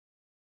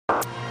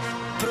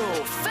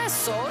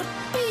Professor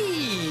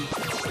Pi.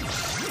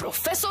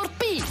 Professor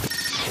Pi.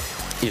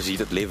 Je ziet,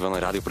 het leven van een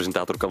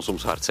radiopresentator kan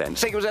soms hard zijn.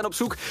 Zeg, we zijn op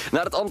zoek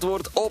naar het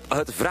antwoord op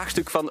het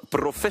vraagstuk van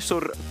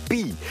professor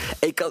Pi.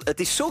 Het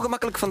is zo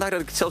gemakkelijk vandaag dat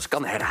ik het zelfs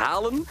kan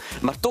herhalen,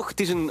 maar toch, het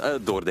is een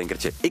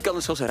doordenkertje. Ik kan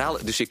het zelfs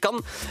herhalen. Dus je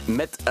kan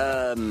met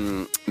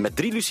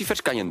 3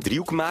 lucifers kan je een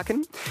driehoek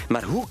maken,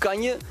 maar hoe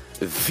kan je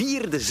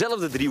 4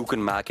 dezelfde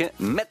driehoeken maken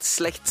met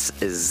slechts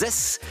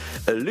 6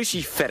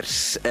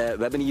 lucifers? We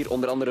hebben hier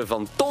onder andere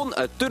van Toon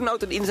uit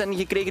Turnhout een inzending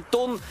gekregen.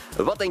 Toon,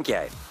 wat denk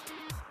jij?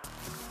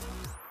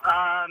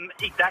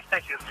 Ik dacht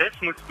dat je 6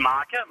 moest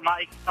maken,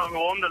 maar ik zou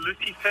gewoon de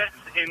lucifers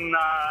in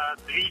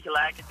 3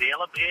 gelijke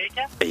delen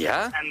breken.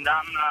 Ja? En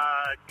dan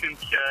kun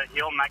je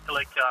heel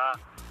makkelijk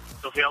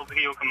zoveel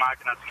driehoeken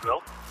maken als je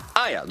wilt.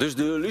 Ah ja, dus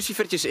de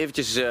lucifertjes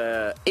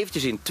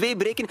eventjes in 2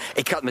 breken.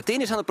 Ik ga het meteen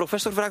eens aan de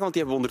professor vragen, want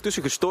die hebben we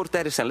ondertussen gestoord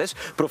tijdens zijn les.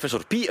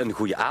 Professor Pi, een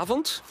goede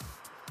avond.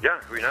 Ja,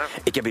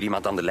 goedenavond. Ik heb hier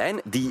iemand aan de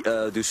lijn die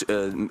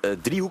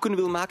driehoeken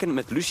wil maken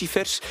met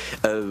lucifers.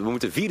 We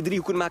moeten 4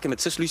 driehoeken maken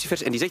met 6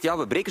 lucifers. En die zegt, ja,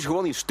 we breken ze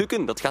gewoon in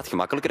stukken. Dat gaat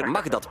gemakkelijker.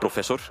 Mag dat,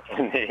 professor?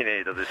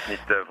 Nee, dat is niet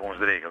volgens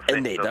de regels.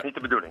 Nee, dat is niet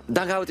de bedoeling.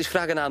 Dan gaan we het eens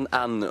vragen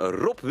aan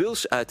Rob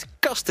Wils uit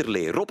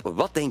Kasterlee. Rob,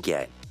 wat denk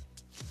jij?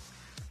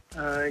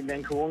 Ik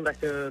denk gewoon dat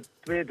je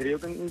 2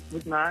 driehoeken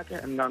moet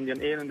maken en dan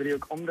die ene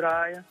driehoek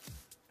omdraaien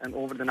en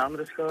over de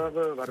andere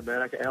schuiven, waarbij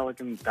dat je eigenlijk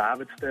een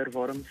Davidster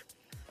vormt.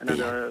 En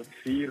dan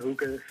 4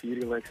 hoeken, 4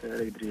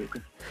 gelijkzijdige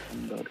driehoeken.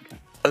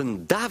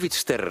 Een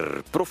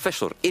Davidster,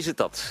 professor, is het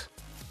dat?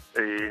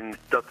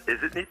 Dat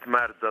is het niet,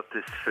 maar dat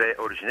is vrij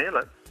origineel,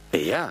 hè?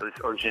 Ja. Dat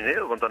is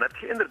origineel, want dan heb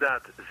je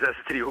inderdaad 6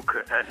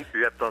 driehoeken. En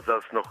u hebt dan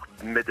zelfs nog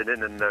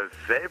middenin een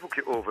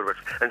 5-hoekje over,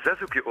 een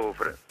 6-hoekje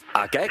over. Hè.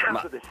 Ah, kijk,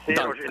 maar dat is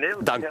zeer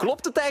origineel. Dan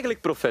klopt het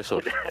eigenlijk,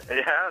 professor.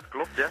 Ja, het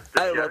klopt, ja.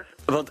 Dat is juist.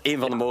 Want een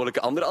van de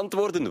mogelijke andere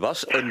antwoorden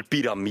was een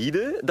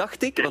piramide,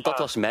 dacht ik. Want dat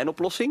was mijn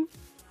oplossing.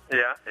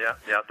 Ja,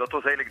 dat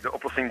was eigenlijk de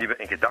oplossing die we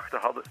in gedachten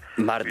hadden.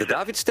 Maar de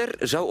Davidster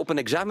zou op een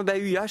examen bij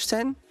u juist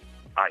zijn?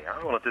 Ah ja,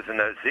 want het is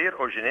een zeer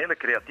originele,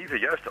 creatieve,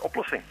 juiste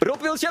oplossing.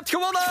 Rob Wils, je hebt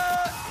gewonnen!